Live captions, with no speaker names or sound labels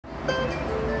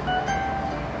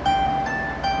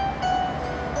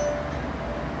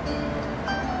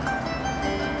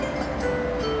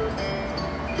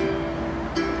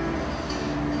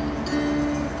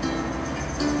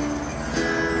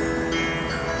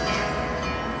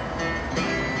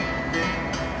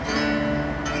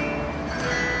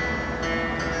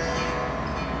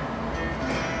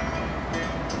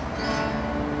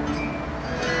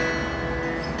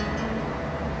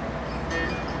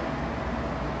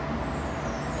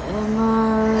Am I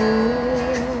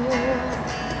real?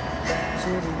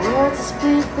 Do the words I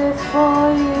speak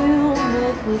before you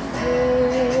make me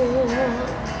feel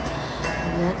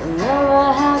that the love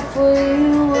I have for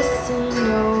you will see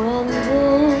no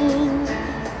ending?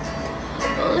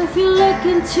 Well, if you look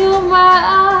into my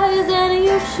eyes, then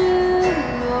you should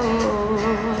know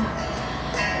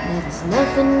that there's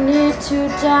nothing here to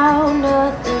doubt,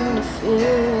 nothing to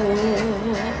fear.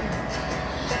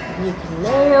 You can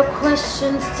lay your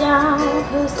questions down,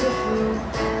 'cause if you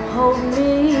hold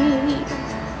me,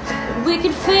 we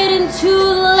can fit into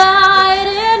the light.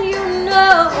 And you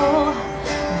know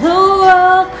the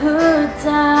world could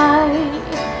die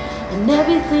and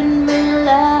everything may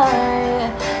lie,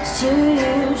 still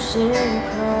you shouldn't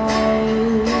cry.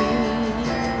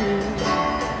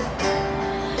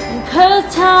 'Cause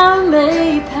time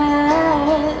may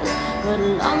pass, but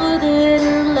longer than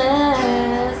it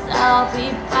lasts, I'll be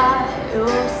by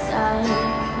your side.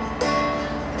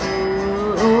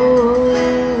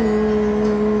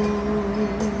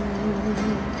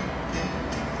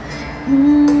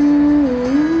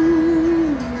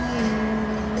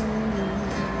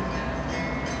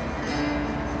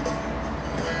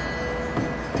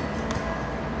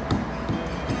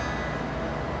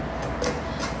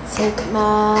 Take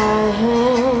my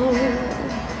hand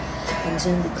and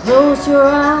gently close your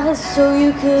eyes so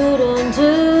you could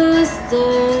understand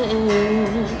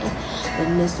that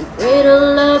there's a greater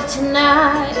love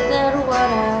tonight than what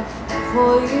I have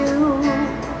for you.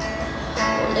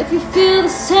 Well, if you feel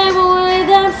the same way,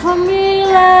 then for me,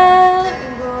 let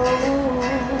go.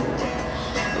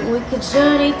 And we could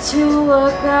journey to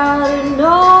work out, and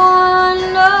no one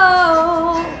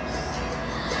knows.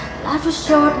 Life is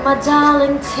short, my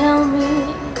darling, tell me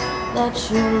that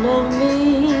you love me,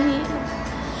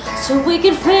 so we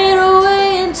can fade away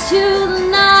into the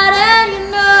night. And you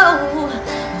know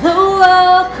the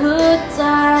world could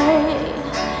die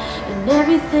and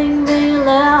everything may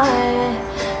lie,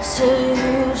 so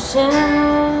you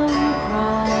shouldn't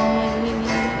cry.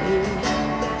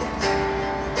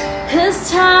 'Cause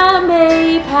time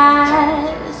may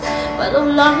pass, but no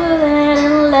longer than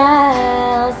it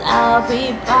lasts, I'll be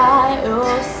by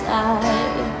your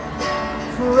side,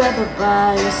 forever by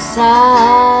your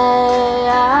side,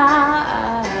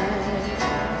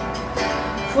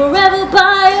 forever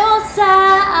by your side.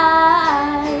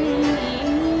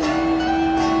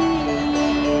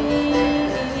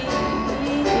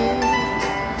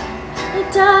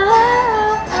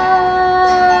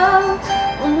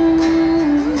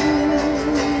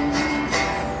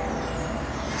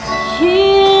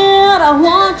 Here I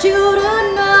want you to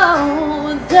know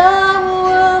the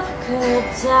world could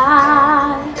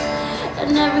die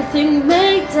and everything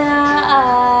may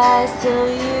die, still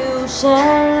you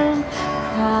shouldn't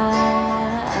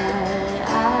cry.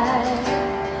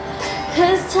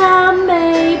 'Cause time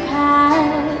may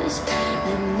pass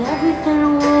and everything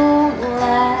won't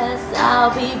last,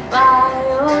 I'll be by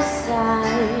your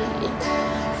side,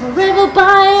 forever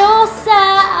by your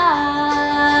side,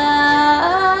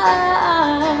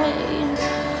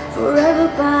 forever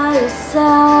by your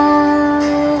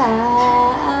side.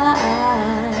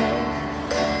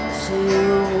 So you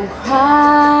won't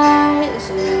cry,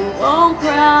 so you won't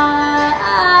cry.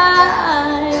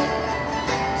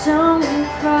 Don't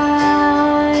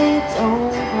cry,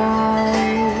 don't cry.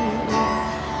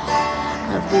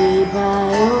 I'll be by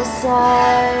your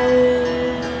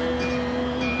side.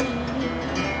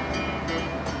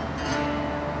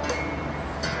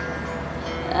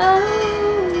 Oh.